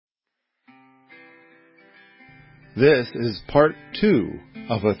This is part 2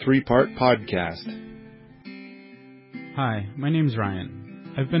 of a 3-part podcast. Hi, my name's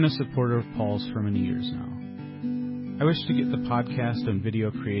Ryan. I've been a supporter of Paul's for many years now. I wish to get the podcast and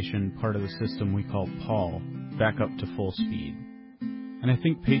video creation part of the system we call Paul back up to full speed. And I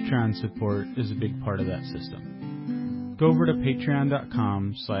think Patreon support is a big part of that system. Go over to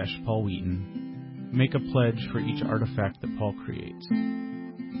patreon.com/Paul Wheaton. Make a pledge for each artifact that Paul creates.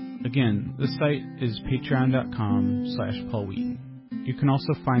 Again, the site is patreon.com/Paul Wheaton. You can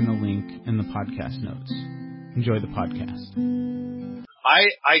also find the link in the podcast notes. Enjoy the podcast.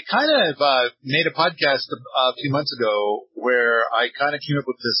 I kind of made a podcast a few months ago where I kind of came up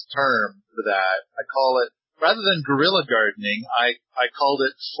with this term for that. I call it, rather than guerrilla gardening, I called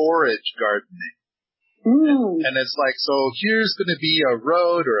it forage gardening. And it's like, so here's going to be a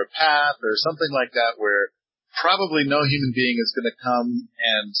road or a path or something like that where probably no human being is going to come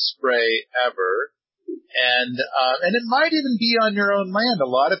and spray ever. And it might even be on your own land. A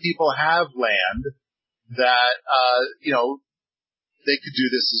lot of people have land that, they could do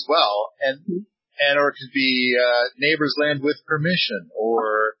this as well. Or it could be, neighbor's land with permission,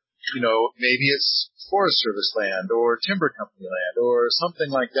 or, maybe it's Forest Service land or timber company land or something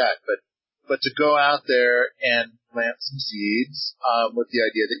like that. But to go out there and plant some seeds, with the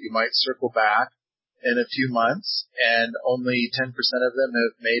idea that you might circle back in a few months and only 10% of them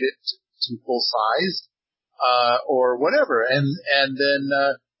have made it to full size, or whatever. And then,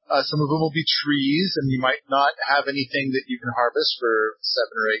 some of them will be trees, and you might not have anything that you can harvest for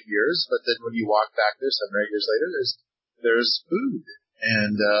 7 or 8 years, but then when you walk back there 7 or 8 years later, there's food.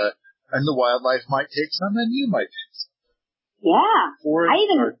 And the wildlife might take some, and you might take some. Yeah. I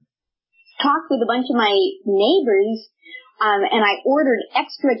even talked with a bunch of my neighbors, and I ordered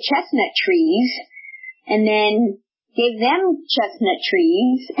extra chestnut trees, and then gave them chestnut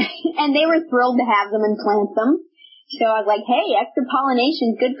trees, and they were thrilled to have them and plant them. So I was like, hey, extra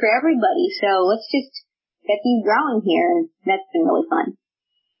pollination is good for everybody, so let's just get these growing here, and that's been really fun.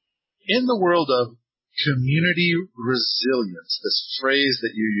 In the world of community resilience, this phrase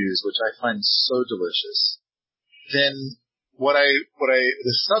that you use, which I find so delicious, then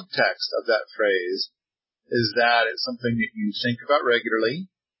the subtext of that phrase is that it's something that you think about regularly,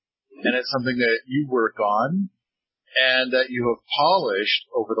 and it's something that you work on, and that you have polished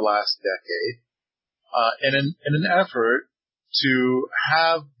over the last decade, in an effort to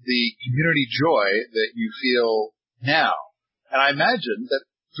have the community joy that you feel now. And I imagine that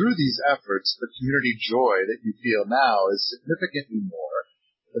through these efforts, the community joy that you feel now is significantly more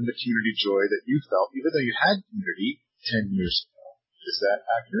than the community joy that you felt, even though you had community 10 years ago. Is that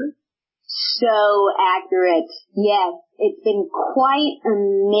accurate? So accurate. Yes. It's been quite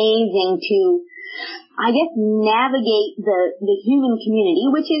amazing to, I guess, navigate the human community,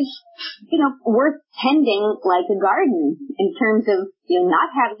 which is, worth tending like a garden in terms of,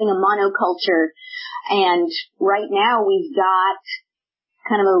 not having a monoculture. And right now we've got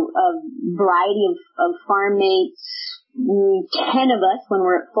kind of a variety of farm mates, 10 of us when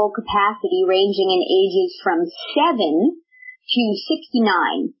we're at full capacity, ranging in ages from 7 to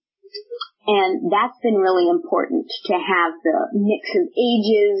 69. And that's been really important to have the mix of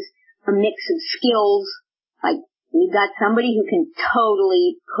ages, a mix of skills. Like, we've got somebody who can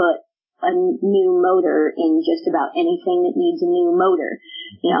totally put a new motor in just about anything that needs a new motor.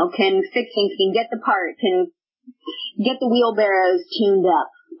 Can fix things, can get the part, can get the wheelbarrows tuned up.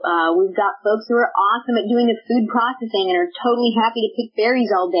 We've got folks who are awesome at doing the food processing and are totally happy to pick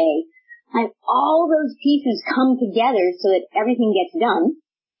berries all day. And all those pieces come together so that everything gets done.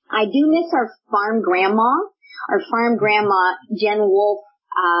 I do miss our farm grandma. Our farm grandma, Jen Wolf,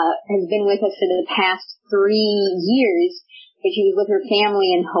 has been with us for the past 3 years. But she was with her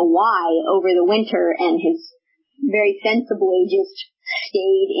family in Hawaii over the winter and has very sensibly just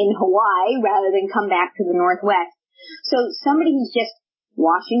stayed in Hawaii rather than come back to the Northwest. So somebody who's just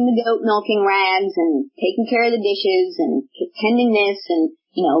washing the goat milking rags and taking care of the dishes and tending this and,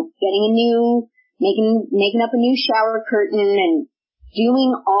 making up a new shower curtain and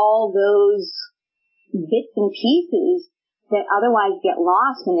doing all those bits and pieces that otherwise get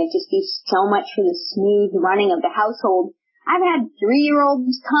lost, and it just do so much for the smooth running of the household. I've had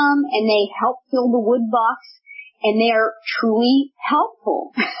 3-year-olds come and they help fill the wood box, and they're truly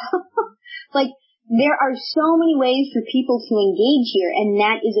helpful. Like, there are so many ways for people to engage here, and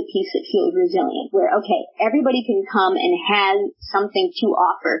that is a piece that feels resilient, where, okay, everybody can come and has something to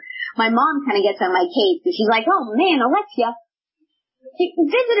offer. My mom kind of gets on my case, because she's like, oh man, Alexia,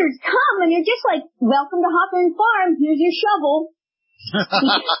 visitors come and you're just like, welcome to Hawthorne Farm, here's your shovel. I'm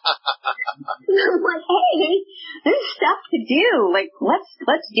like, hey, there's stuff to do. Like,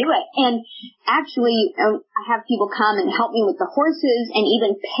 let's do it. And actually, I have people come and help me with the horses and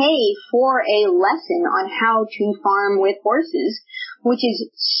even pay for a lesson on how to farm with horses, which is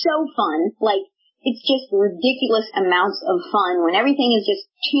so fun. Like, it's just ridiculous amounts of fun when everything is just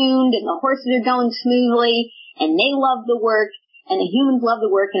tuned and the horses are going smoothly and they love the work and the humans love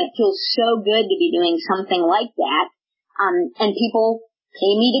the work, and it feels so good to be doing something like that. And people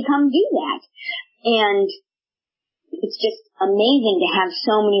pay me to come do that. And it's just amazing to have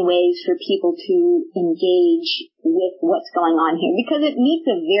so many ways for people to engage with what's going on here, because it meets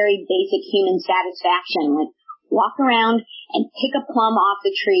a very basic human satisfaction. Like, walk around and pick a plum off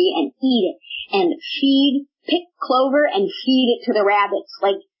the tree and eat it, and pick clover and feed it to the rabbits.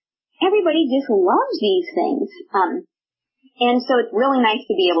 Like, everybody just loves these things. And so it's really nice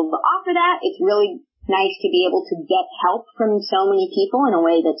to be able to offer that. It's really nice to be able to get help from so many people in a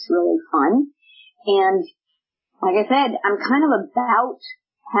way that's really fun. And like I said, I'm kind of about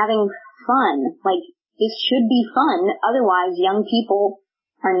having fun. Like, this should be fun. Otherwise, young people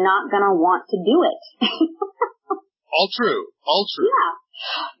are not going to want to do it. All true.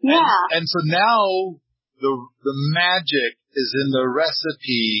 Yeah. And so now the magic is in the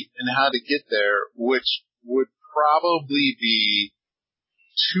recipe and how to get there, which would probably be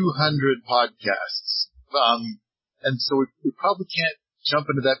 200 podcasts. And so we probably can't jump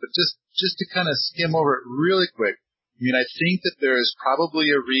into that, but just to kind of skim over it really quick. I mean, I think that there is probably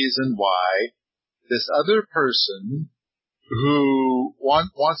a reason why this other person who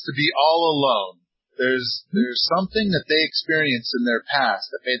wants to be all alone, there's something that they experienced in their past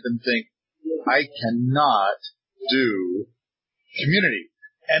that made them think, I cannot do community.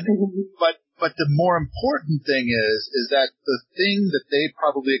 And, but the more important thing is that the thing that they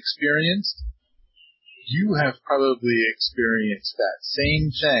probably experienced, you have probably experienced that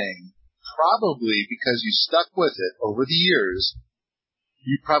same thing, probably because you stuck with it over the years.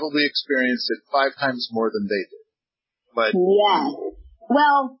 You probably experienced it 5 times more than they did. But yeah.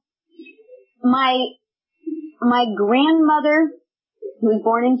 Well, my grandmother, who was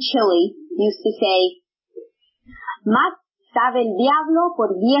born in Chile, used to say, "Más sabe el diablo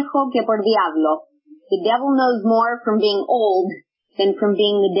por viejo que por diablo." The devil knows more from being old than from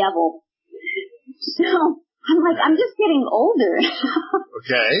being the devil. So I'm like, I'm just getting older.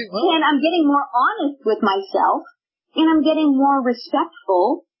 Okay. Well. And I'm getting more honest with myself, and I'm getting more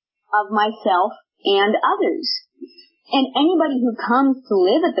respectful of myself and others. And anybody who comes to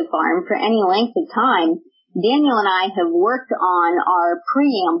live at the farm for any length of time, Daniel and I have worked on our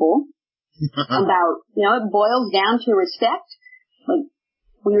preamble about, it boils down to respect. Like,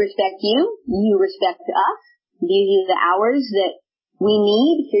 we respect you, you respect us. These are the hours that we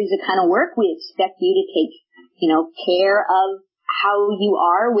need. Here's the kind of work we expect you to take, care of how you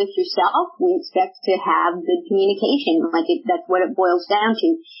are with yourself. We expect to have good communication. That's what it boils down to.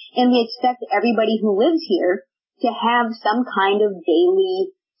 And we expect everybody who lives here to have some kind of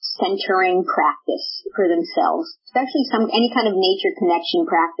daily centering practice for themselves, especially any kind of nature connection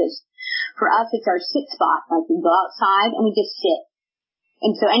practice. For us, it's our sit spot. Like, we go outside and we just sit.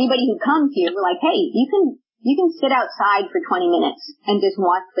 And so anybody who comes here, we're like, hey, you can sit outside for 20 minutes and just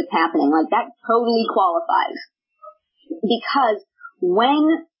watch what's happening. Like, that totally qualifies. Because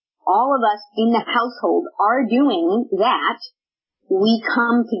when all of us in the household are doing that, we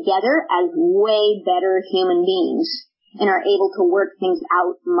come together as way better human beings and are able to work things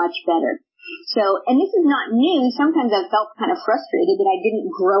out much better. So, and this is not new. Sometimes I've felt kind of frustrated that I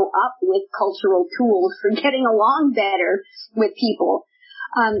didn't grow up with cultural tools for getting along better with people.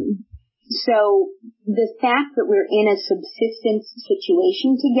 So the fact that we're in a subsistence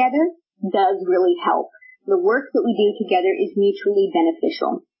situation together does really help. The work that we do together is mutually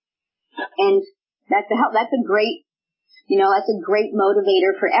beneficial. And that's a great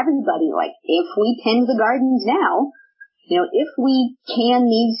motivator for everybody. Like, if we tend the gardens now, if we can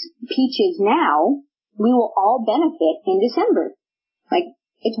these peaches now, we will all benefit in December. Like,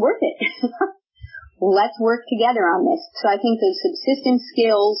 it's worth it. Let's work together on this. So I think those subsistence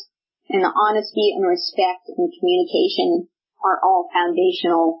skills and the honesty and respect and communication are all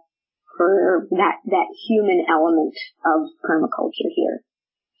foundational for that human element of permaculture here.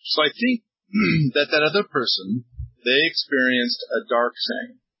 So I think that other person, they experienced a dark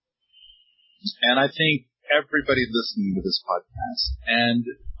thing. And I think everybody listening to this podcast and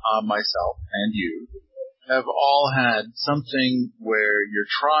myself and you have all had something where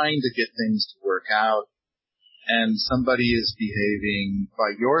you're trying to get things to work out and somebody is behaving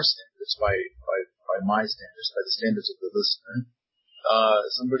by your standards, by my standards, by the standards of the listener.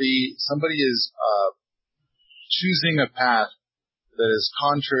 Somebody is choosing a path that is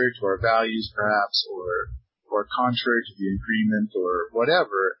contrary to our values, perhaps, or contrary to the agreement, or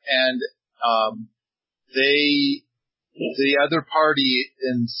whatever, and the other party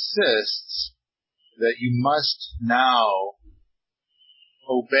insists that you must now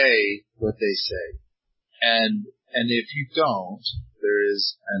obey what they say, and if you don't, there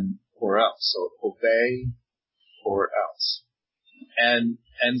is an or else. So obey or else, and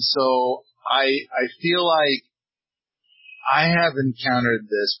so I feel like I have encountered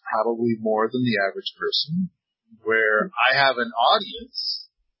this probably more than the average person, where I have an audience,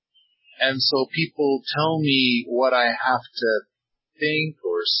 and so people tell me what I have to think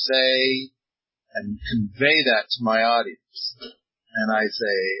or say and convey that to my audience. And I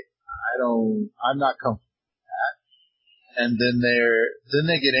say, I'm not comfortable with that. And then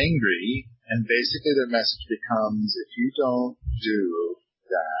they get angry, and basically their message becomes, if you don't do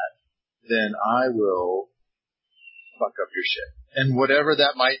that, then I will fuck up your shit. And whatever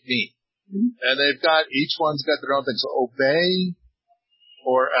that might mean. And each one's got their own thing. So obey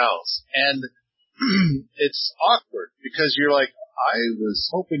or else. And it's awkward because you're like, I was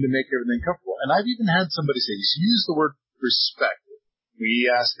hoping to make everything comfortable. And I've even had somebody say, you use the word respect.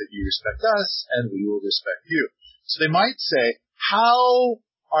 We ask that you respect us and we will respect you. So they might say, how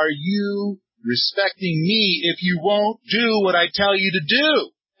are you respecting me if you won't do what I tell you to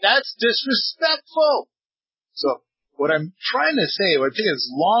do? That's disrespectful. So what I'm trying to say, what I think is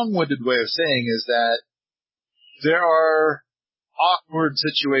a long-winded way of saying is that there are awkward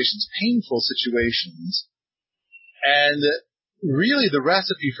situations, painful situations, and really the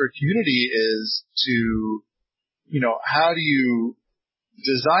recipe for community is to, how do you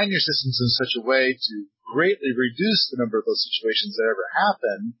design your systems in such a way to greatly reduce the number of those situations that ever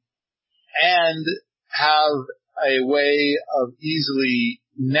happen and have a way of easily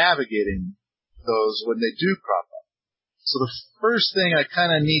navigating those when they do crop up. So the first thing I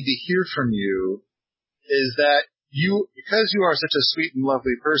kind of need to hear from you is that because you are such a sweet and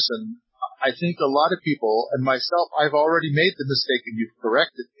lovely person, I think a lot of people, and myself, I've already made the mistake and you've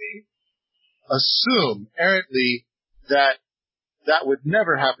corrected me, assume errantly that would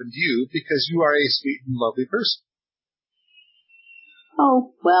never happen to you because you are a sweet and lovely person.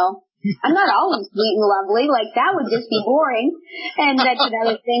 Oh, well, I'm not always sweet and lovely. Like, that would just be boring. And that's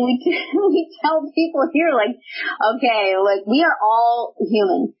another thing we tell people here, like, okay, like, we are all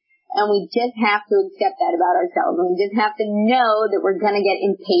human. And we just have to accept that about ourselves. And we just have to know that we're going to get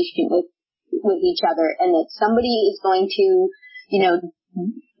impatient with each other. And that somebody is going to,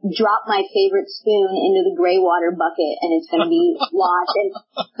 drop my favorite spoon into the gray water bucket and it's going to be washed. And,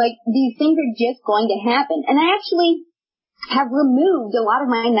 like, these things are just going to happen. And I actually have removed a lot of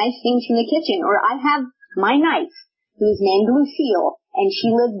my nice things from the kitchen. Or I have my knife, who's named Lucille, and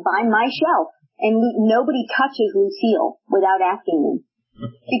she lives by my shelf. And nobody touches Lucille without asking me.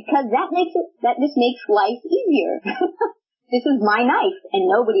 Because that just makes life easier. This is my knife, and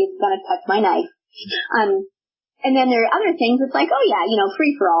nobody's going to touch my knife. And then there are other things. It's like, oh yeah,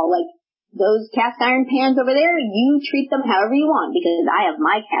 free for all. Like those cast iron pans over there, you treat them however you want because I have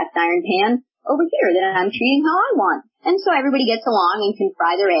my cast iron pan over here that I'm treating how I want. And so everybody gets along and can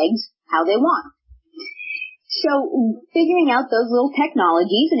fry their eggs how they want. So figuring out those little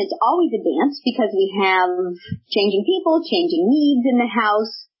technologies, and it's always advanced because we have changing people, changing needs in the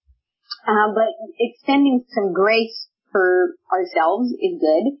house, but extending some grace for ourselves is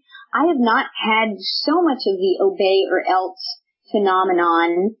good. I have not had so much of the obey or else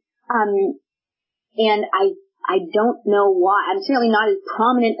phenomenon, and I don't know why. I'm certainly not as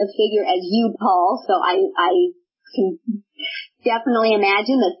prominent a figure as you, Paul, so I can definitely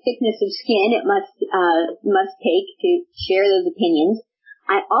imagine the thickness of skin it must take to share those opinions.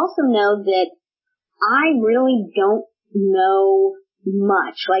 I also know that I really don't know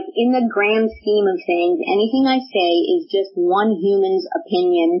much. Like, in the grand scheme of things, anything I say is just one human's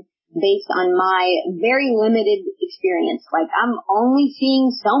opinion based on my very limited experience. Like, I'm only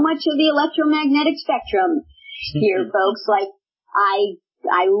seeing so much of the electromagnetic spectrum here, folks. Like,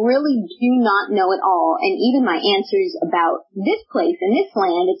 I really do not know it all. And even my answers about this place and this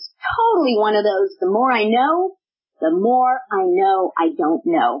land, it's totally one of those, the more I know I don't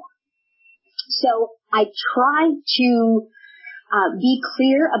know. So I try to be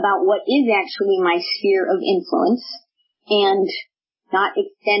clear about what is actually my sphere of influence and not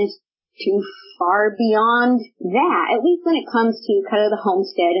extend too far beyond that, at least when it comes to kind of the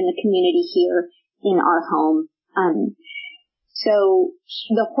homestead and the community here in our home. So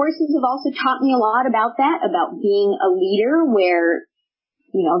the horses have also taught me a lot about that, about being a leader where,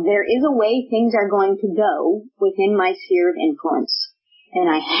 there is a way things are going to go within my sphere of influence. And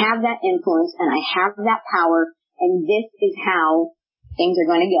I have that influence and I have that power, and this is how things are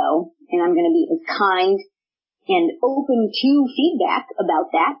going to go, and I'm going to be as kind and open to feedback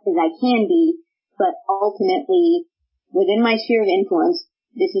about that as I can be, but ultimately, within my sphere of influence,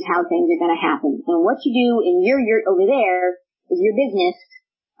 this is how things are going to happen. And what you do in your yurt over there is your business,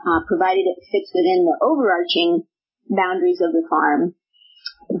 provided it fits within the overarching boundaries of the farm.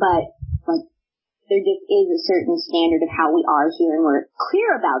 But like, there just is a certain standard of how we are here, and we're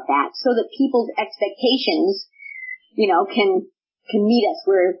clear about that so that people's expectations, can meet us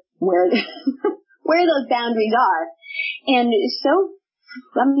where where those boundaries are. And so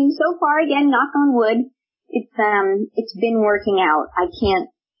far, again, knock on wood, it's been working out. I can't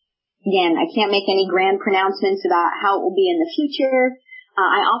make any grand pronouncements about how it will be in the future.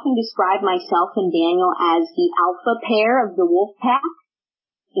 I often describe myself and Daniel as the alpha pair of the wolf pack.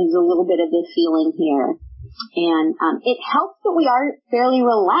 Is a little bit of the feeling here. And it helps that we are fairly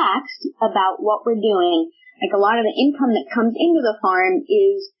relaxed about what we're doing. Like, a lot of the income that comes into the farm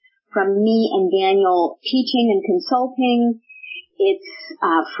is from me and Daniel teaching and consulting. It's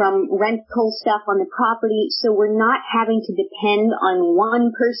from rental stuff on the property. So we're not having to depend on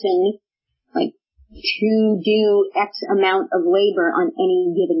one person, like, to do X amount of labor on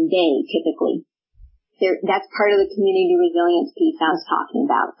any given day, typically. That's part of the community resilience piece I was talking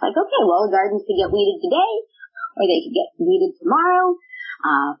about. It's like, okay, well, the gardens could get weeded today, or they could get weeded tomorrow,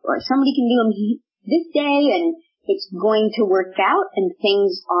 or somebody can do them this day, and it's going to work out, and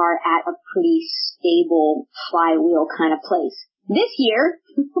things are at a pretty stable flywheel kind of place. This year,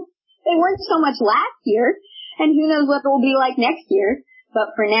 they weren't so much last year, and who knows what it will be like next year,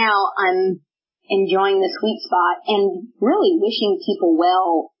 but for now, I'm enjoying the sweet spot and really wishing people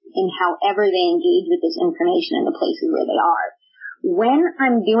well in however they engage with this information in the places where they are. When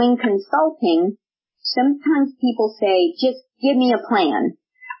I'm doing consulting, sometimes people say, just give me a plan.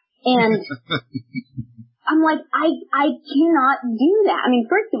 And I'm like, I cannot do that. I mean,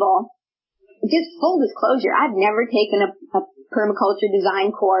 first of all, just full disclosure, I've never taken a permaculture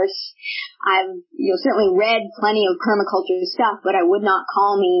design course. I've certainly read plenty of permaculture stuff, but I would not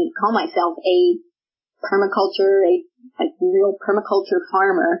call myself a real permaculture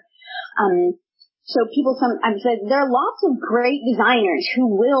farmer. So people sometimes say there are lots of great designers who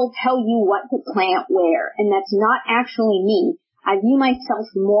will tell you what to plant where, and that's not actually me. I view myself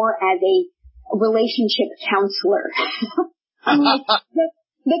more as a relationship counselor. I'm like,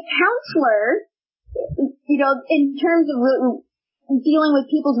 the counselor, in terms of dealing with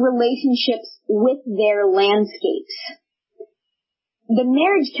people's relationships with their landscapes. The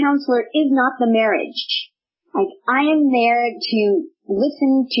marriage counselor is not the marriage. Like, I am there to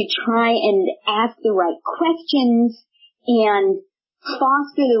listen, to try and ask the right questions and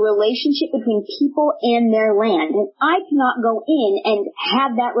foster the relationship between people and their land. And I cannot go in and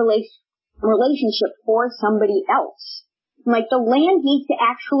have that relationship for somebody else. Like, the land needs to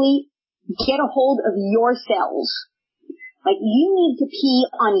actually get a hold of your cells. Like, you need to pee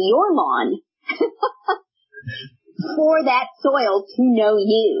on your lawn for that soil to know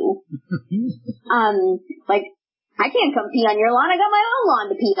you. Like, I can't come pee on your lawn. I got my own lawn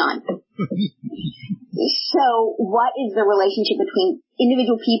to pee on. So what is the relationship between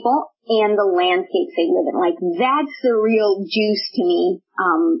individual people and the landscapes they live in? Like, that's the real juice to me,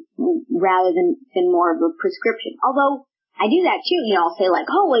 rather than more of a prescription. Although I do that too. I'll say like,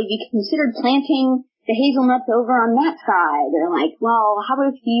 oh, well, have you considered planting the hazelnuts over on that side? Or like, well, how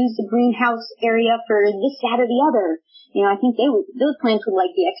about if you use the greenhouse area for this, that, or the other? I think those plants would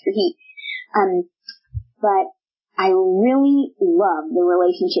like the extra heat. But I really love the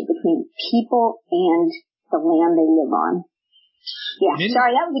relationship between people and the land they live on. Yeah,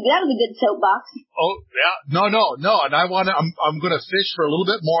 sorry, that was a good soapbox. Oh, yeah, no. And I'm going to fish for a little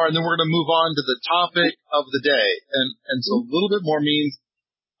bit more, and then we're going to move on to the topic of the day. And so a little bit more means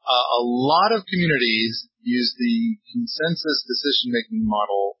a lot of communities use the consensus decision-making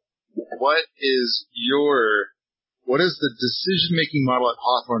model. What is the decision-making model at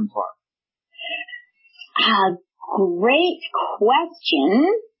Hawthorne Farm? Great question.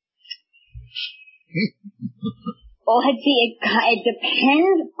 Well, let's see, it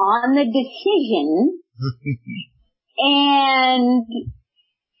depends on the decision. And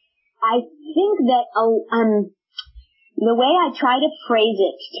I think that the way I try to phrase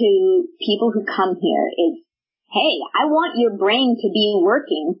it to people who come here is, hey, I want your brain to be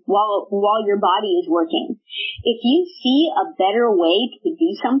working while your body is working. If you see a better way to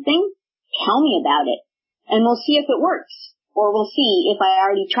do something, tell me about it. And we'll see if it works. Or we'll see if I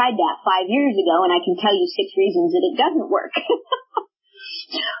already tried that 5 years ago and I can tell you 6 reasons that it doesn't work.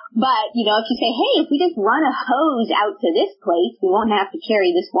 But, if you say, hey, if we just run a hose out to this place, we won't have to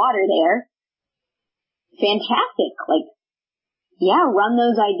carry this water there. Fantastic. Like, run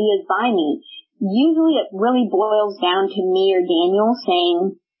those ideas by me. Usually it really boils down to me or Daniel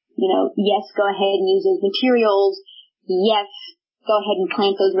saying, yes, go ahead and use those materials. Yes, go ahead and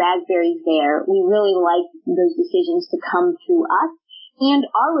plant those raspberries there. We really like those decisions to come through us and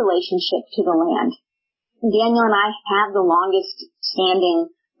our relationship to the land. Daniel and I have the longest standing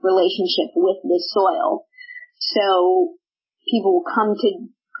relationship with this soil. So people will come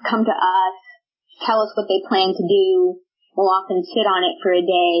to us, tell us what they plan to do. We'll often sit on it for a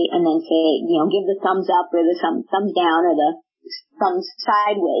day and then say, give the thumbs up or the thumbs down or the thumbs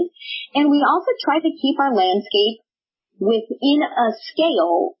sideways. And we also try to keep our landscape within a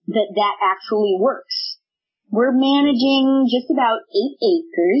scale that actually works. We're managing just about 8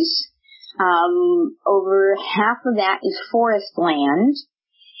 acres. Over half of that is forest land.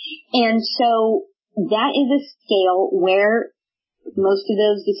 And so that is a scale where most of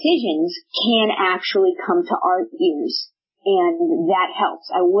those decisions can actually come to our ears. And that helps.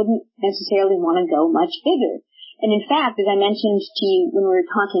 I wouldn't necessarily want to go much bigger. And in fact, as I mentioned to you when we were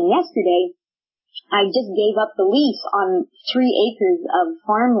talking yesterday, I just gave up the lease on 3 acres of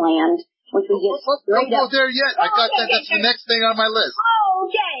farmland, which was just Don't go there yet. I got that. That's the next thing on my list. Oh,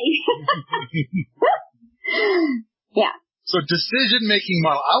 okay. Yeah. So decision-making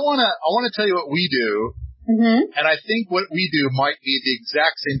model. I want to tell you what we do. Mm-hmm. And I think what we do might be the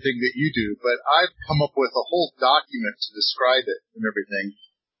exact same thing that you do, but I've come up with a whole document to describe it and everything.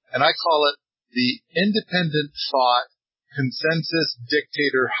 And I call it the independent thought consensus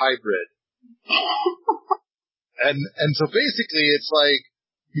dictator hybrid. And so basically it's like,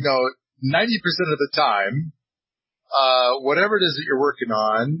 90% of the time, whatever it is that you're working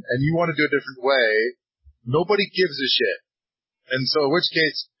on and you want to do it a different way, nobody gives a shit. And so in which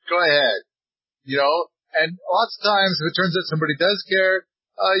case, go ahead, and lots of times if it turns out somebody does care,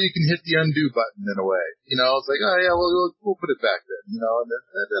 you can hit the undo button in a way. It's like, oh yeah, we'll put it back then, and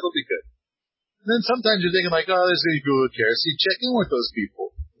that'll be good. And then sometimes you're thinking like, oh, there's these people who care. So you check in with those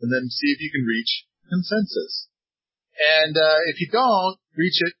people and then see if you can reach consensus. And, if you don't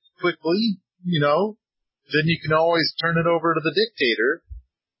reach it quickly, then you can always turn it over to the dictator.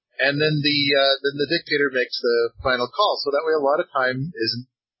 And then the dictator makes the final call. So that way a lot of time isn't,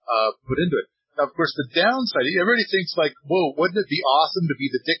 put into it. Now, of course, the downside, everybody thinks like, whoa, wouldn't it be awesome to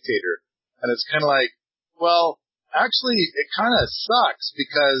be the dictator? And it's kind of like, well, actually, it kind of sucks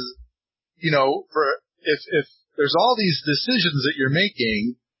because, if there's all these decisions that you're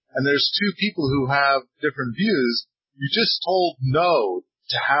making and there's 2 people who have different views, you just told no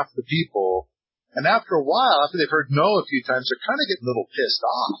to half the people. And after a while, after they've heard no a few times, they're kind of getting a little pissed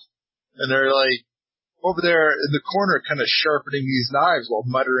off. And they're like, over there in the corner kind of sharpening these knives while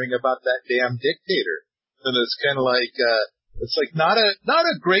muttering about that damn dictator. And it's kind of like, it's like not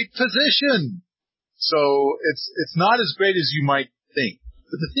a great position. So it's not as great as you might think.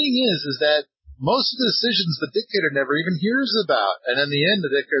 But the thing is that most of the decisions the dictator never even hears about. And in the end,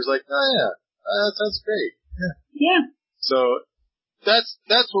 the dictator's like, oh yeah, that sounds great. Yeah. So that's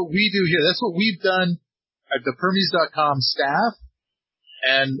what we do here. That's what we've done at the Permies.com staff.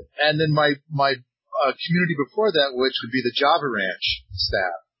 And then my community before that, which would be the Java Ranch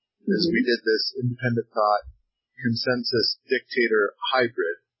staff, is we did this independent thought consensus dictator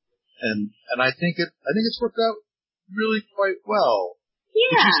hybrid, and I think it's worked out really quite well.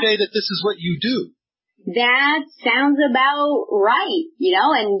 Yeah. Would you say that this is what you do? That sounds about right,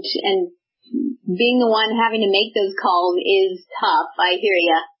 and being the one having to make those calls is tough. I hear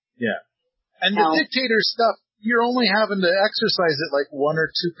ya. Yeah. And the dictator stuff, you're only having to exercise it like 1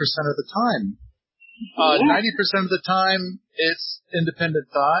 or 2% of the time. 90% of the time, it's independent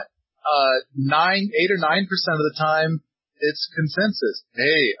thought. 8 or 9% of the time, it's consensus.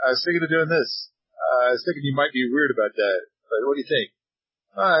 Hey, I was thinking of doing this. I was thinking you might be weird about that. But what do you think?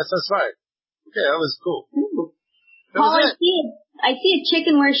 That's fine. Okay, that was cool. Paul, I see a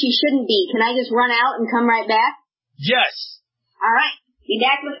chicken where she shouldn't be. Can I just run out and come right back? Yes. All right. Be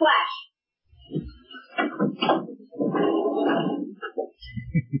back in a flash.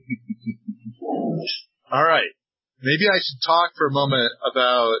 All right. Maybe I should talk for a moment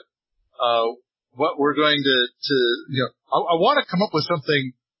about what we're going to I want to come up with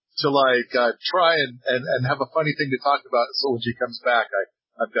something to try and have a funny thing to talk about so when she comes back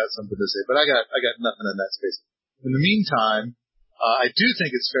I've got something to say. But I got nothing in that space. In the meantime, I do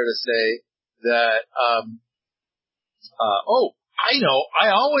think it's fair to say that I know.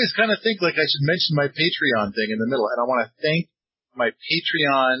 I always kind of think like I should mention my Patreon thing in the middle, and I want to thank my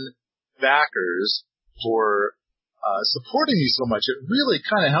Patreon backers for supporting me so much. It really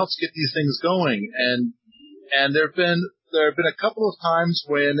kind of helps get these things going, and there've been there have been a couple of times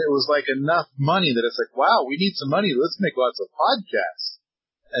when it was like enough money that it's like, wow, we need some money. Let's make lots of podcasts.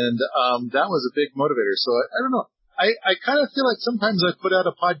 And that was a big motivator. So I don't know. I kind of feel like sometimes I put out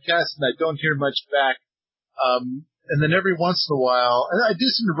a podcast and I don't hear much back. And then every once in a while, and I do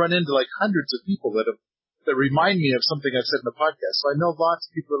seem to run into like hundreds of people that remind me of something I've said in the podcast. So I know lots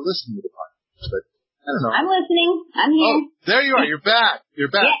of people are listening to the podcast, but I don't know. I'm listening. I'm here. Oh, there you are. You're back.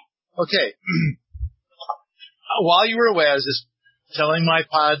 You're back. Yeah. Okay. While you were away, I was just telling my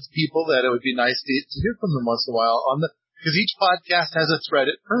pods people that it would be nice to hear from them once in a while because each podcast has a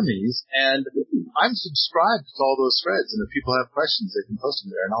thread at Hermes, and I'm subscribed to all those threads. And if people have questions, they can post them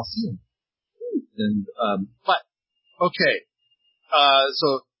there, and I'll see them. And but okay,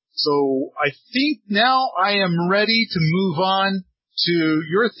 so I think now I am ready to move on to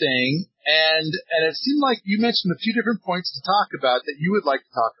your thing, and it seemed like you mentioned a few different points to talk about that you would like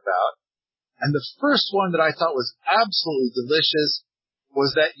to talk about. And the first one that I thought was absolutely delicious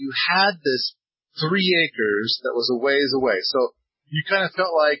was that you had this 3 acres that was a ways away. So you kind of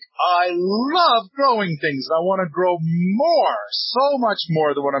felt like, I love growing things and I want to grow more, so much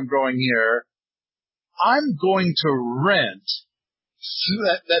more than what I'm growing here. I'm going to rent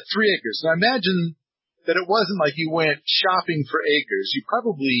that 3 acres. Now imagine that it wasn't like you went shopping for acres. You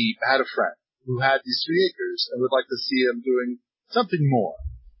probably had a friend who had these 3 acres and would like to see him doing something more.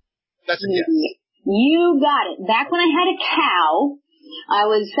 That's a guess. You got it. Back when I had a cow, I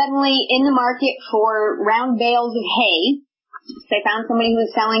was suddenly in the market for round bales of hay. So I found somebody who was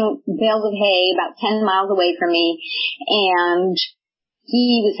selling bales of hay about 10 miles away from me, and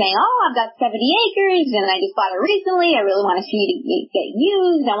he was saying, oh, I've got 70 acres, and I just bought it recently. I really want to see it get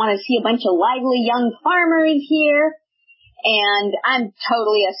used. I want to see a bunch of lively young farmers here. And I'm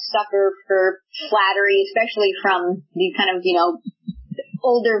totally a sucker for flattery, especially from these kind of,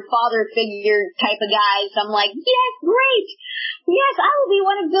 older father figure type of guys. I'm like, yes, great. Yes, I will be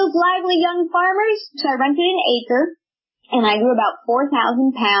one of those lively young farmers. So I rented an acre, and I grew about 4,000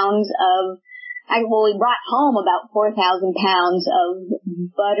 pounds we brought home about 4,000 pounds of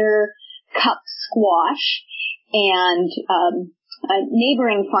buttercup squash, and a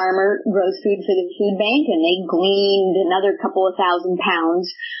neighboring farmer grows food for the food bank, and they gleaned another couple of thousand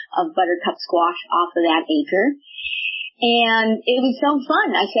pounds of buttercup squash off of that acre. And it was so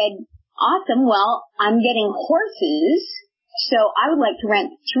fun. I said, awesome, well, I'm getting horses, so I would like to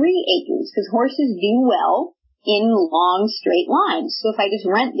rent 3 acres, because horses do well in long, straight lines. So if I just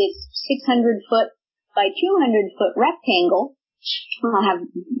rent this 600-foot by 200-foot rectangle, I'll have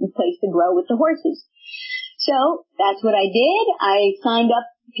a place to grow with the horses. So that's what I did. I signed up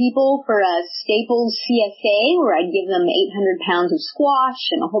people for a Staples CSA, where I'd give them 800 pounds of squash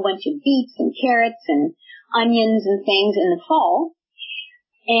and a whole bunch of beets and carrots and onions and things in the fall.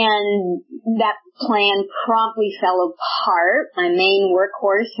 And that plan promptly fell apart. My main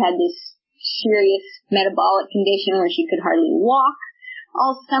workhorse had this serious metabolic condition where she could hardly walk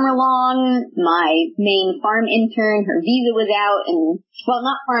all summer long. My main farm intern, her visa was out, and, well,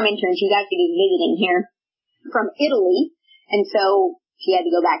 not farm intern, she was actually just visiting here from Italy, and so she had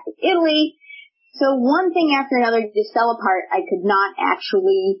to go back to Italy. So one thing after another just fell apart. I could not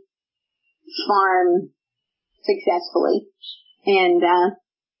actually farm successfully. And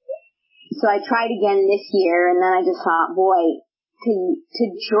so I tried again this year, and then I just thought, boy, to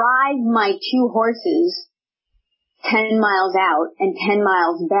drive my 2 horses 10 miles out and 10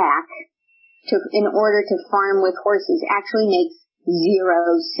 miles back in order to farm with horses actually makes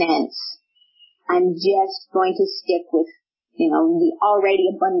 0 sense. I'm just going to stick with, the already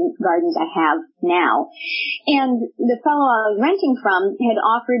abundant gardens I have now. And the fellow I was renting from had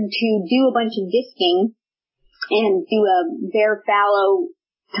offered to do a bunch of disking and do a bare fallow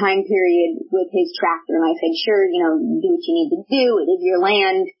time period with his tractor. And I said, sure, do what you need to do. It is your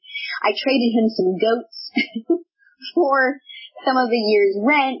land. I traded him some goats for some of the year's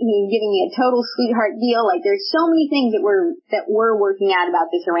rent. He was giving me a total sweetheart deal. Like, there's so many things that we're working out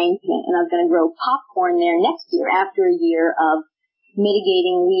about this arrangement. And I was going to grow popcorn there next year after a year of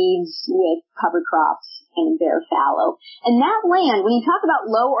mitigating weeds with cover crops and bare fallow. And that land, when you talk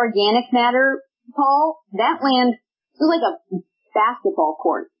about low organic matter, Paul, that land was like a basketball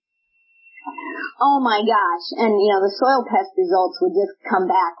court. Oh my gosh. And, the soil test results would just come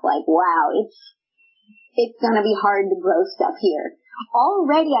back like, wow, it's going to be hard to grow stuff here.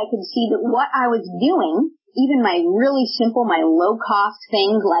 Already I could see that what I was doing, even my really simple, my low-cost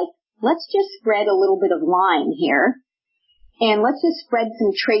things like, let's just spread a little bit of lime here, and let's just spread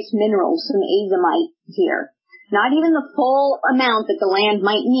some trace minerals, some azomite here. Not even the full amount that the land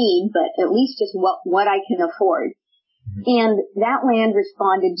might need, but at least just what I can afford. And that land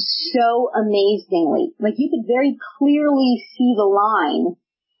responded so amazingly. Like, you could very clearly see the line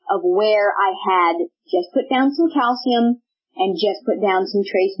of where I had just put down some calcium and just put down some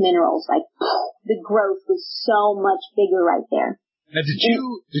trace minerals. Like, the growth was so much bigger right there. Now, did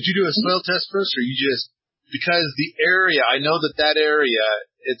you do a soil test first, or you just, because the area, I know that area,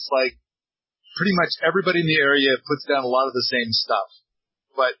 it's like pretty much everybody in the area puts down a lot of the same stuff.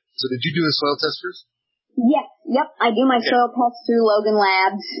 But, so did you do a soil test first? Yes, yep. I do my soil test through Logan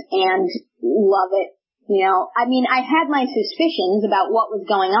Labs and love it. You know, I mean, I had my suspicions about what was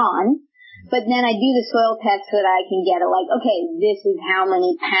going on, but then I do the soil test so that I can get it like, okay, this is how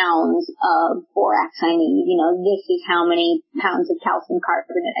many pounds of borax I need. You know, this is how many pounds of calcium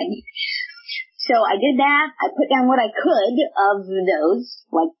carbonate I need. So I did that. I put down what I could of those.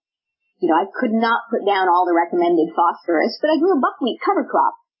 Like, you know, I could not put down all the recommended phosphorus, but I grew a buckwheat cover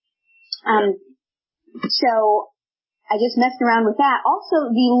crop. So I just messed around with that.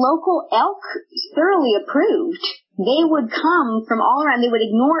 Also, the local elk thoroughly approved. They would come from all around. They would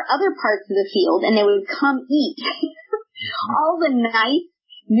ignore other parts of the field, and they would come eat all the nice,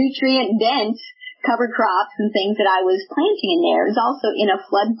 nutrient-dense cover crops and things that I was planting in there. It was also in a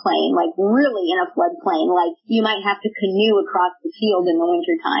floodplain, like really in a floodplain. Like, you might have to canoe across the field in the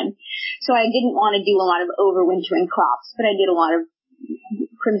wintertime. So I didn't want to do a lot of overwintering crops, but I did a lot of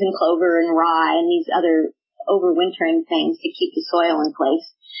crimson clover and rye and these other overwintering things to keep the soil in place.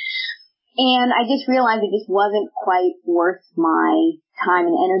 And I just realized it just wasn't quite worth my time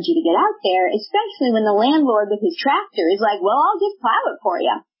and energy to get out there, especially when the landlord with his tractor is like, well, I'll just plow it for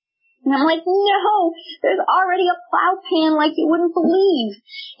you. And I'm like, no, there's already a plow pan like you wouldn't believe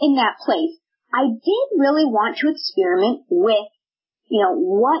in that place. I did really want to experiment with, you know,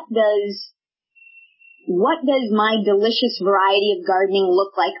 what does my delicious variety of gardening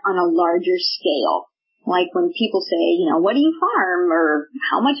look like on a larger scale? Like when people say, you know, what do you farm? Or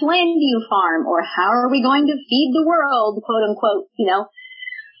how much land do you farm? Or how are we going to feed the world, quote unquote, you know?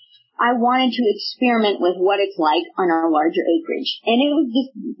 I wanted to experiment with what it's like on a larger acreage. And it was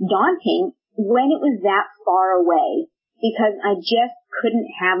just daunting when it was that far away because I just couldn't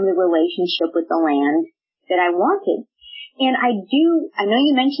have the relationship with the land that I wanted. And I know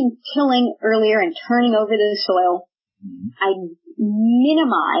you mentioned tilling earlier and turning over the soil. I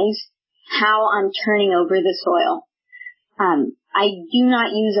minimize how I'm turning over the soil. I do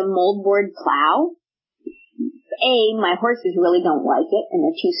not use a moldboard plow. My horses really don't like it and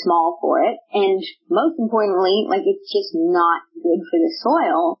they're too small for it. And most importantly, like, it's just not good for the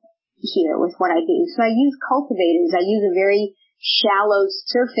soil here with what I do. So I use cultivators. I use a very shallow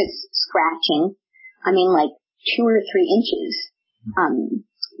surface scratching. I mean, like 2 or 3 inches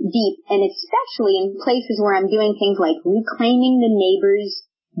deep, and especially in places where I'm doing things like reclaiming the neighbor's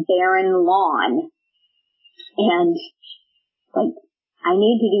barren lawn. And like, I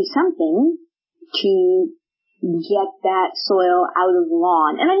need to do something to get that soil out of the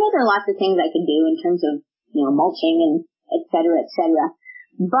lawn. And I know there are lots of things I could do in terms of, you know, mulching and et cetera, et cetera.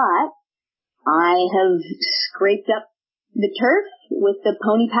 But I have scraped up the turf with the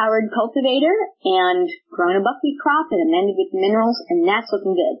pony-powered cultivator and grown a buckwheat crop and amended with minerals, and that's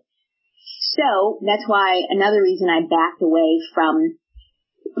looking good. So that's why another reason I backed away from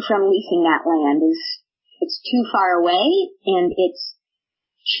leasing that land is it's too far away and it's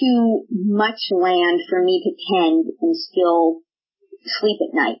too much land for me to tend and still sleep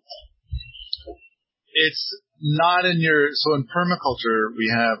at night. It's not in so in permaculture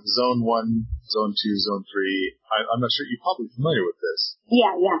we have zone 1, zone 2, zone 3. I'm not sure, you're probably familiar with this.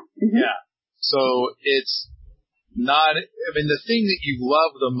 Yeah. Mm-hmm. Yeah. So it's not, I mean, the thing that you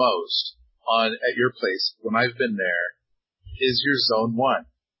love the most at your place when I've been there is your zone 1.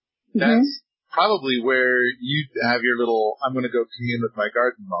 That's probably where you have your little, I'm going to go commune with my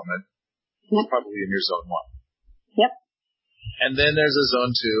garden moment. Yep. Probably in your zone 1. Yep. And then there's a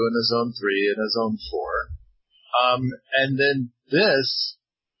zone 2 and a zone 3 and a zone 4. And then this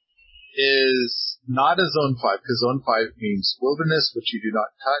is not a zone 5, because zone 5 means wilderness, which you do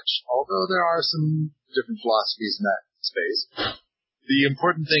not touch, although there are some different philosophies in that space. The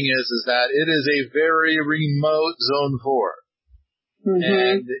important thing is that it is a very remote zone 4.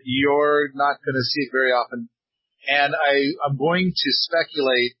 And you're not going to see it very often. And I'm going to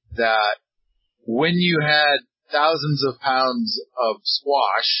speculate that when you had thousands of pounds of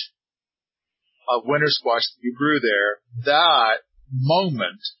squash, of winter squash that you grew there, that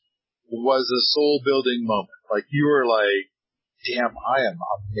moment was a soul-building moment. Like, you were like, damn, I am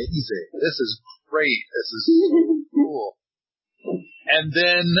amazing. This is great. This is so cool. And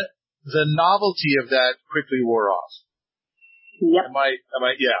then the novelty of that quickly wore off. Yep.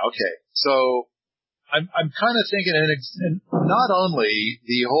 Yeah, okay. So I'm kind of thinking, and not only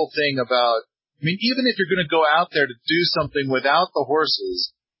the whole thing about, I mean, even if you're going to go out there to do something without the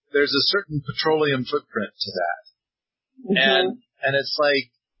horses, there's a certain petroleum footprint to that. Mm-hmm. And it's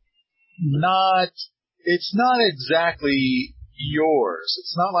like it's not exactly yours.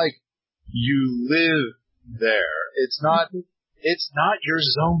 It's not like you live there. It's not your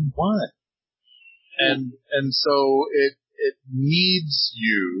zone one. And so it needs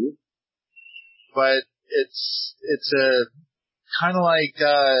you, but it's a kind of like,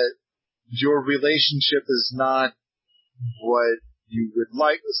 your relationship is not what you would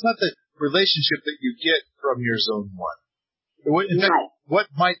like. It's not the relationship that you get from your zone one. In fact, what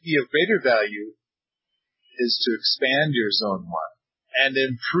might be of greater value is to expand your zone one and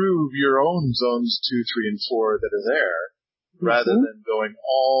improve your own zones 2, 3, and 4 that are there, rather than going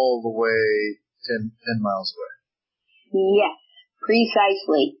all the way 10 miles away. Yes,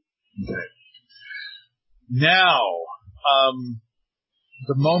 precisely. Okay. Now,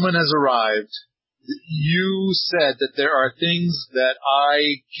 the moment has arrived. You said that there are things that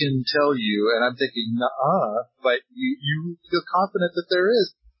I can tell you, and I'm thinking, but you feel confident that there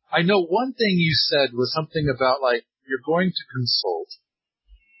is. I know one thing you said was something about, like, you're going to consult,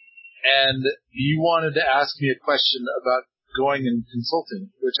 and you wanted to ask me a question about going and consulting,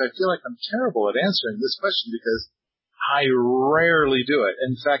 which I feel like I'm terrible at answering this question because I rarely do it.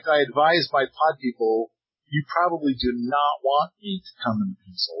 In fact, I advise my pod people, you probably do not want me to come and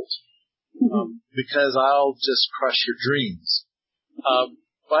consult. Because I'll just crush your dreams.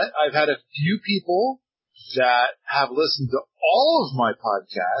 But I've had a few people that have listened to all of my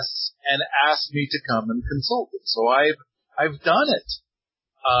podcasts and asked me to come and consult them. So I've done it.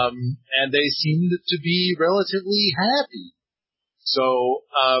 And they seemed to be relatively happy. So,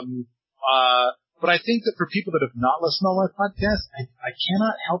 but I think that for people that have not listened to all my podcasts, I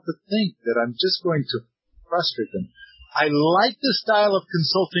cannot help but think that I'm just going to frustrate them. I like the style of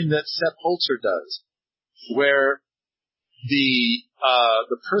consulting that Sepp Holzer does, where the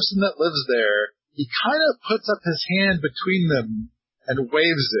person that lives there, he kind of puts up his hand between them and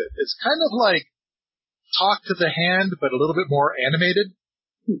waves it. It's kind of like talk to the hand, but a little bit more animated.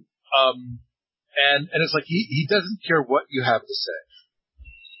 And it's like he doesn't care what you have to say.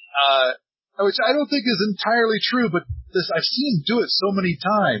 Which I don't think is entirely true, but I've seen him do it so many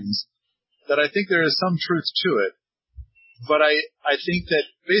times that I think there is some truth to it. But I think that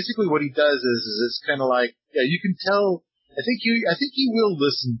basically what he does is it's kind of like, yeah, you can tell. I think you will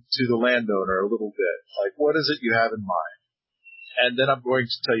listen to the landowner a little bit. Like, what is it you have in mind? And then I'm going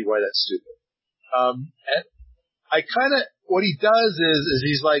to tell you why that's stupid. And I kind of, what he does is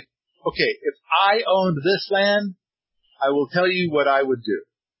he's like, okay, if I owned this land, I will tell you what I would do.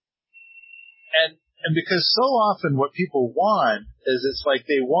 And because so often what people want is it's like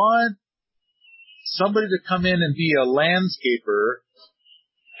they want somebody to come in and be a landscaper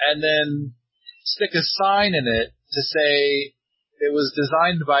and then stick a sign in it to say it was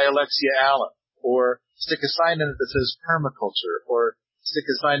designed by Alexia Allen, or stick a sign in it that says permaculture, or stick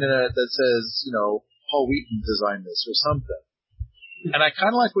a sign in it that says, Paul Wheaton designed this or something. And I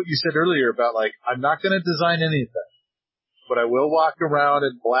kind of like what you said earlier about, like, I'm not going to design anything, but I will walk around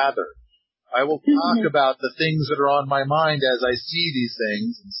and blather. I will talk about the things that are on my mind as I see these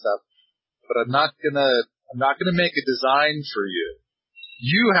things and stuff. But I'm not gonna make a design for you.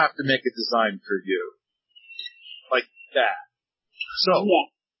 You have to make a design for you. Like that. So,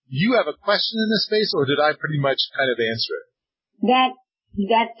 You have a question in this space, or did I pretty much kind of answer it?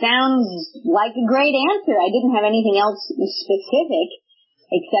 That sounds like a great answer. I didn't have anything else specific,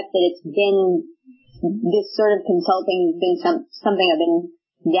 except that it's been, this sort of consulting has been something I've been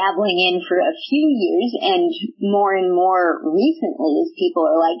dabbling in for a few years, and more recently as people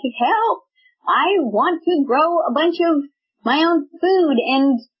are like, help! I want to grow a bunch of my own food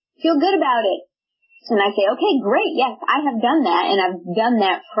and feel good about it. And I say, okay, great, yes, I have done that, and I've done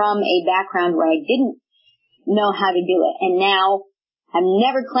that from a background where I didn't know how to do it. And now I'm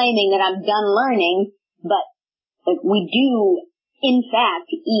never claiming that I'm done learning, but we do, in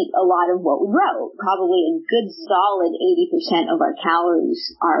fact, eat a lot of what we grow. Probably a good solid 80% of our calories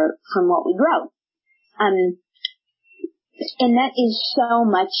are from what we grow. And that is so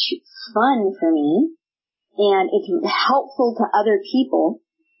much fun for me, and it's helpful to other people.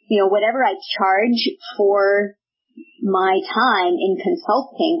 Whatever I charge for my time in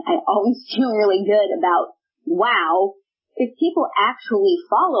consulting, I always feel really good about, wow, if people actually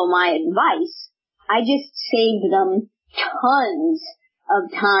follow my advice, I just saved them tons of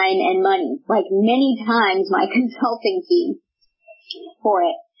time and money, like many times my consulting fee for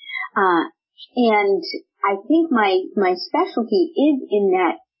it. And I think my specialty is in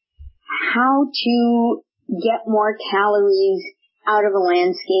that how to get more calories out of a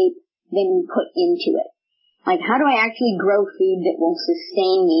landscape than you put into it. Like, how do I actually grow food that will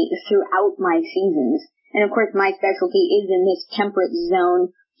sustain me throughout my seasons? And of course, my specialty is in this temperate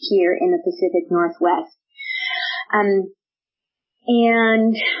zone here in the Pacific Northwest.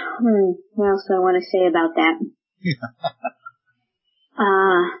 What else do I want to say about that?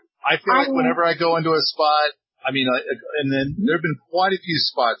 I feel like whenever I go into a spot, and then there have been quite a few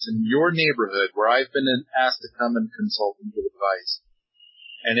spots in your neighborhood where I've been asked to come and consult and give advice.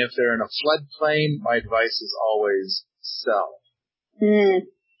 And if they're in a floodplain, my advice is always sell.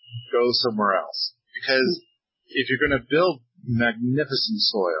 Go somewhere else. Because if you're going to build magnificent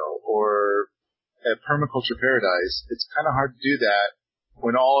soil or a permaculture paradise, it's kind of hard to do that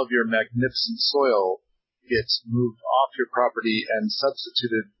when all of your magnificent soil gets moved off your property and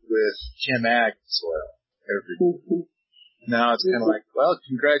substituted with chem ag soil every day. Now it's kind of like, well,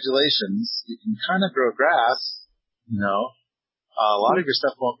 congratulations. You can kind of grow grass, A lot of your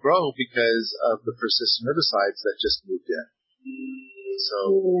stuff won't grow because of the persistent herbicides that just moved in.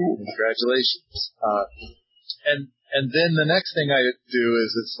 So, congratulations. And then the next thing I do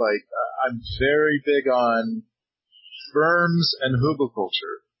is it's like, I'm very big on berms and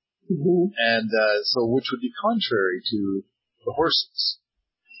hugelkultur. And, so which would be contrary to the horses.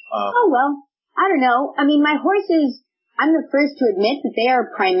 I don't know. My horses, I'm the first to admit that they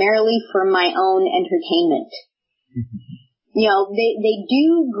are primarily for my own entertainment. They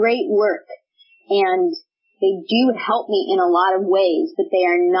do great work and they do help me in a lot of ways, but they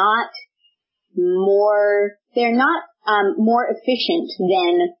are not more efficient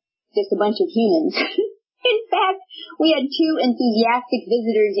than just a bunch of humans. In fact, we had 2 enthusiastic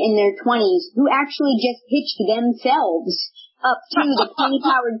visitors in their 20s who actually just hitched themselves up to the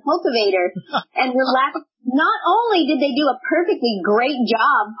pony-powered cultivator and relaxed. Not only did they do a perfectly great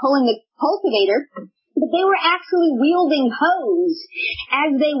job pulling the cultivator, but they were actually wielding hoes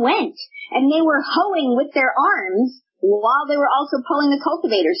as they went, and they were hoeing with their arms while they were also pulling the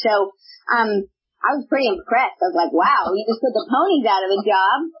cultivator. So, I was pretty impressed. I was like, wow, you just put the ponies out of a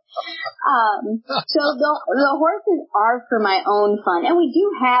job. So the horses are for my own fun. And we do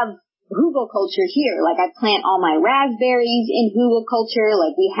have hugelkultur here. Like, I plant all my raspberries in hugelkultur.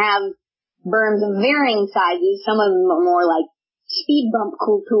 Like, we have berms of varying sizes. Some of them are more like speed bump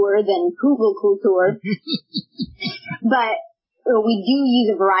culture than hugelkultur. But we do use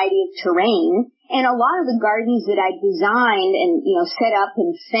a variety of terrain. And a lot of the gardens that I designed and, set up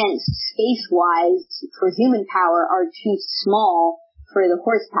and fenced space-wise for human power are too small for the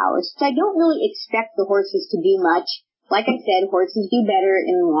horsepower. So I don't really expect the horses to do much. Like I said, horses do better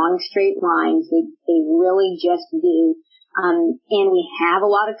in long straight lines. They really just do. And we have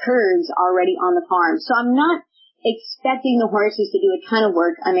a lot of curves already on the farm. So I'm not expecting the horses to do a ton of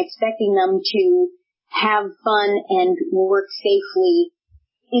work. I'm expecting them to have fun and work safely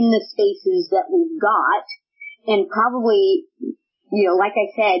in the spaces that we've got. And probably, like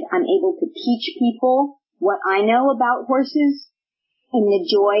I said, I'm able to teach people what I know about horses and the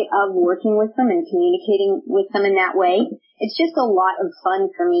joy of working with them and communicating with them in that way. It's just a lot of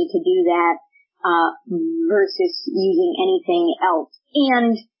fun for me to do that, versus using anything else.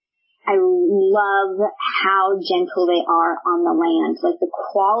 And I love how gentle they are on the land. Like, the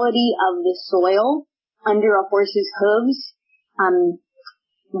quality of the soil under a horse's hooves,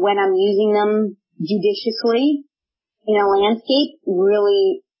 when I'm using them judiciously in a landscape,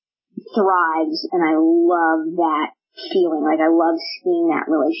 really thrives, and I love that feeling. Like, I love seeing that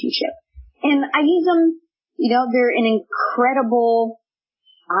relationship. And I use them, they're an incredible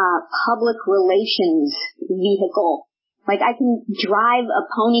public relations vehicle. Like, I can drive a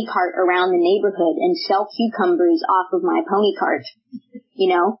pony cart around the neighborhood and sell cucumbers off of my pony cart.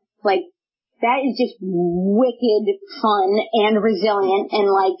 Like, that is just wicked fun and resilient and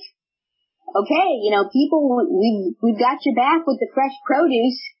like, okay, people, we've got your back with the fresh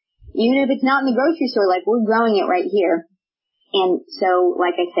produce, even if it's not in the grocery store, like, we're growing it right here. And so,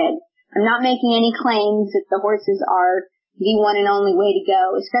 like I said, I'm not making any claims that the horses are the one and only way to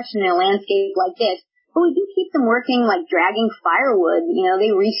go, especially in a landscape like this. But we do keep them working, like dragging firewood. They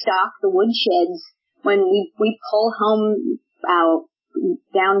restock the wood sheds when we pull home,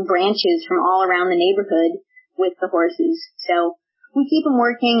 down branches from all around the neighborhood with the horses. So we keep them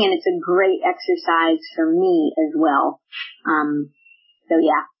working, and it's a great exercise for me as well. So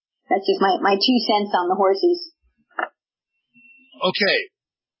yeah, that's just my 2 cents on the horses. Okay.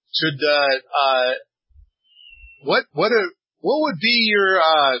 What would be your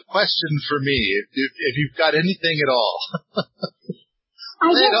question for me if you've got anything at all?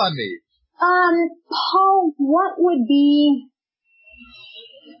 Lay it on me. Paul, what would be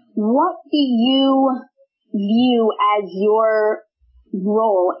what do you view as your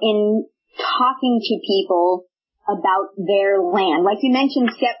role in talking to people about their land? Like you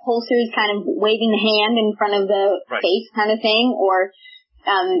mentioned, Skep Holster's kind of waving the hand in front of the face kind of thing, or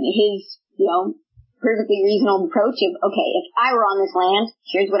his, perfectly reasonable approach of, okay, if I were on this land,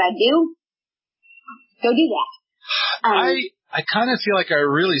 here's what I'd do. Go do that. I kind of feel like I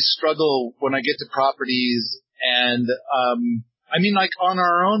really struggle when I get to properties, and like on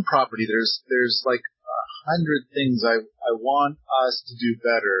our own property, there's like 100 things I want us to do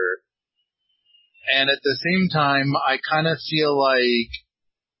better. And at the same time, I kind of feel like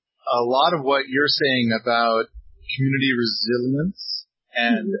a lot of what you're saying about community resilience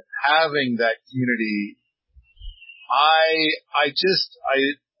and having that community, I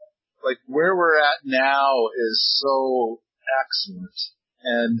like where we're at now is so excellent.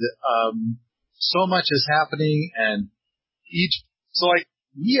 And, so much is happening, and we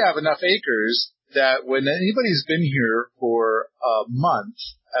have enough acres that when anybody's been here for a month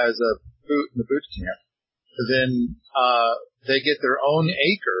as a in the boot camp, then they get their own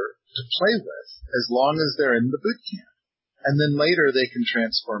acre to play with as long as they're in the boot camp. And then later they can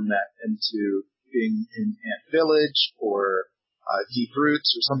transform that into being in Ant Village or Deep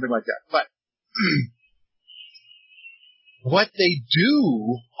Roots or something like that. But what they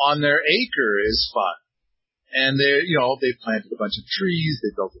do on their acre is fun. And they've planted a bunch of trees,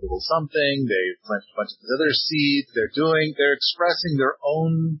 they built a little something, they've planted a bunch of other seeds, they're expressing their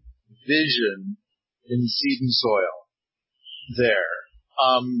own vision in seed and soil there.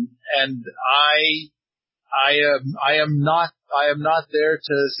 And I am not there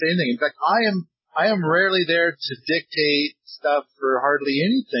to say anything. In fact, I am rarely there to dictate stuff for hardly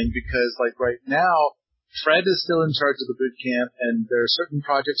anything, because like right now, Fred is still in charge of the boot camp, and there are certain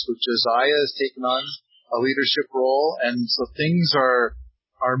projects which Josiah has taken on a leadership role, and so things are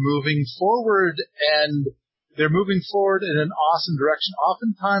moving forward, and they're moving forward in an awesome direction,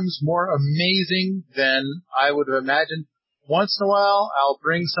 oftentimes more amazing than I would have imagined. Once in a while, I'll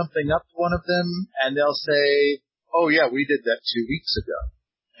bring something up to one of them, and they'll say, oh yeah, we did that 2 weeks ago.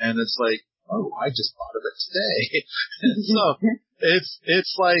 And it's like, oh, I just thought of it today. So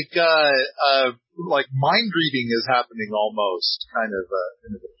it's like mind reading is happening almost, kind of,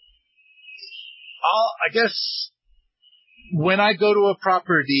 I guess when I go to a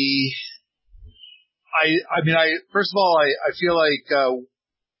property, first of all, I feel like,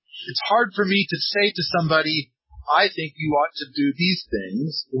 it's hard for me to say to somebody, I think you ought to do these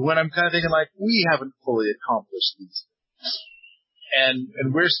things, when I'm kind of thinking like, we haven't fully accomplished these things. And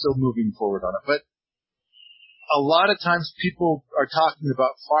we're still moving forward on it. But a lot of times people are talking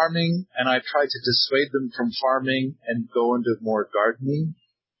about farming, and I try to dissuade them from farming and go into more gardening.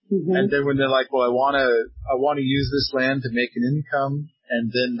 Mm-hmm. And then when they're like, well, I want to use this land to make an income,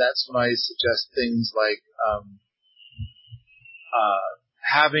 and then that's when I suggest things like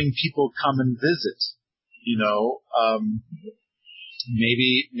having people come and visit.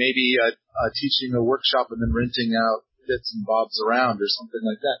 Maybe teaching a workshop and then renting out bits and bobs around or something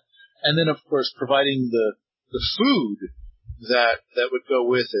like that. And then, of course, providing the food that would go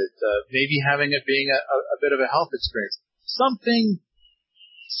with it. Maybe having it being a bit of a health experience. Something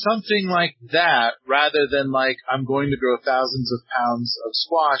like that, rather than like, I'm going to grow thousands of pounds of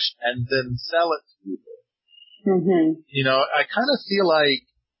squash and then sell it to people. Mm-hmm. I kind of feel like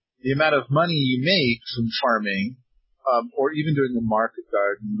the amount of money you make from farming, or even doing a market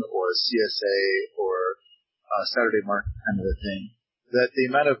garden or a CSA or a Saturday market kind of a thing, that the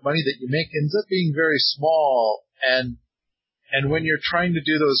amount of money that you make ends up being very small. And when you're trying to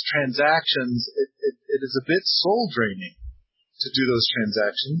do those transactions, it is a bit soul draining to do those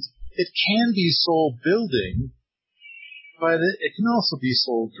transactions. It can be soul building, but it can also be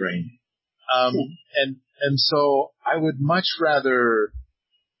soul draining. And so I would much rather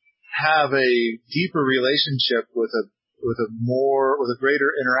have a deeper relationship with a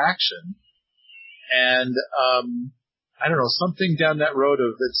greater interaction. And, I don't know, something down that road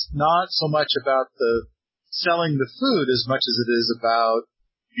of, it's not so much about the selling the food as much as it is about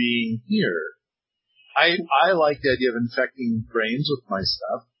being here. I like the idea of infecting brains with my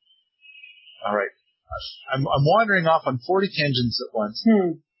stuff. All right. I'm wandering off on 40 tangents at once.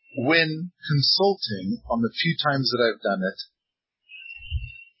 When consulting, on the few times that I've done it,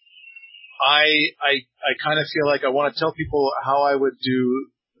 I kind of feel like I want to tell people how I would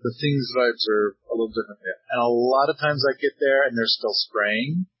do the things that I observe a little differently. And a lot of times I get there and they're still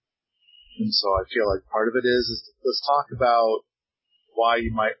spraying. And so I feel like part of it is let's talk about why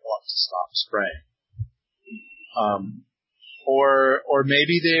you might want to stop spraying. Or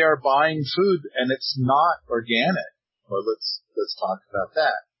maybe they are buying food and it's not organic. Well, let's talk about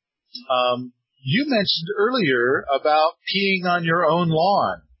that. you mentioned earlier about peeing on your own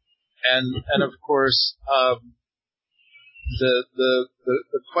lawn, and of course, the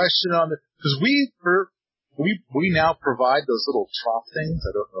question on because we now provide those little trough things.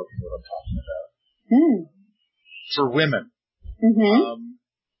 I don't know if you know what I'm talking about. For women. Mm-hmm.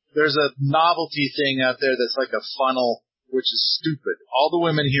 There's a novelty thing out there that's like a funnel, which is stupid. All the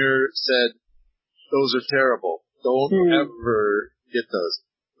women here said, those are terrible. Don't ever get those.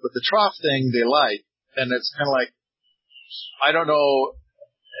 But the trough thing they like, and it's kind of like, I don't know,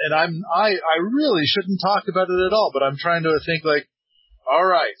 and I really shouldn't talk about it at all, but I'm trying to think like, all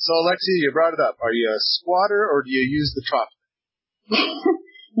right, so Alexia, you brought it up. Are you a squatter or do you use the trough?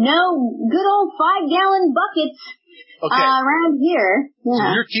 No, good old 5-gallon buckets. Okay. Around here. Yeah. So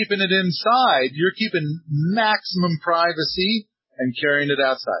you're keeping it inside. You're keeping maximum privacy and carrying it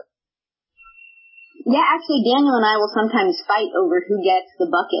outside. Yeah, actually, Daniel and I will sometimes fight over who gets the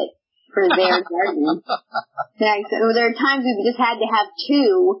bucket for their garden. Yeah, so there are times we've just had to have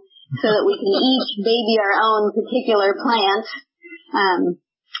two so that we can each baby our own particular plants.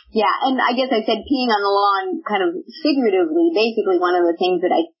 Yeah, and I guess I said peeing on the lawn kind of figuratively. Basically, one of the things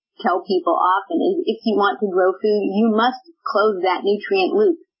that I tell people often is if you want to grow food, you must close that nutrient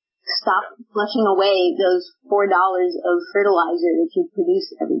loop. Stop flushing away those $4 of fertilizer that you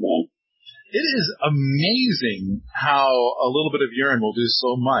produce every day. It is amazing how a little bit of urine will do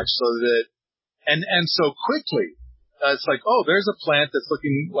so much so that, and so quickly. It's like, oh, there's a plant that's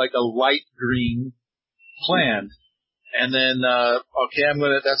looking like a light green plant. And then, okay,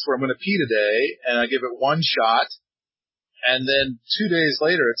 that's where I'm going to pee today. And I give it one shot. And then 2 days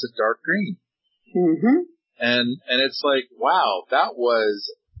later, it's a dark green. Mm-hmm. And it's like, wow, that was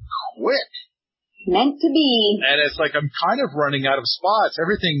quick. Meant to be. And it's like, I'm kind of running out of spots.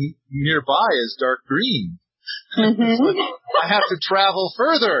 Everything nearby is dark green. Mm-hmm. So I have to travel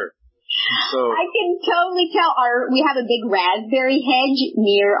further. So I can totally tell we have a big raspberry hedge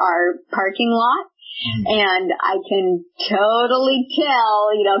near our parking lot. And I can totally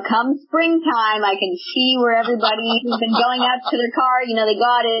tell, come springtime, I can see where everybody has been going out to their car. They go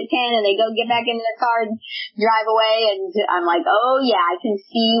out at 10 and they go get back into their car and drive away. And I'm like, oh yeah, I can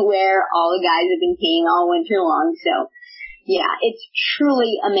see where all the guys have been peeing all winter long. So yeah, it's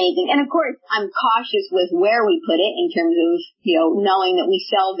truly amazing. And of course, I'm cautious with where we put it in terms of, knowing that we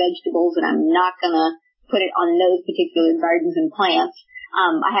sell vegetables and I'm not going to put it on those particular gardens and plants.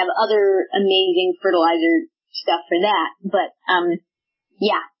 I have other amazing fertilizer stuff for that, but,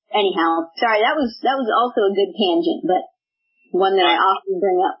 yeah, anyhow, sorry, that was also a good tangent, but one that I often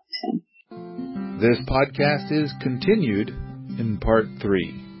bring up. So. This podcast is continued in part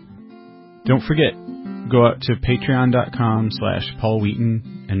 3. Don't forget, go out to patreon.com/Paul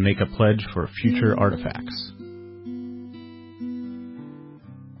Wheaton and make a pledge for future artifacts.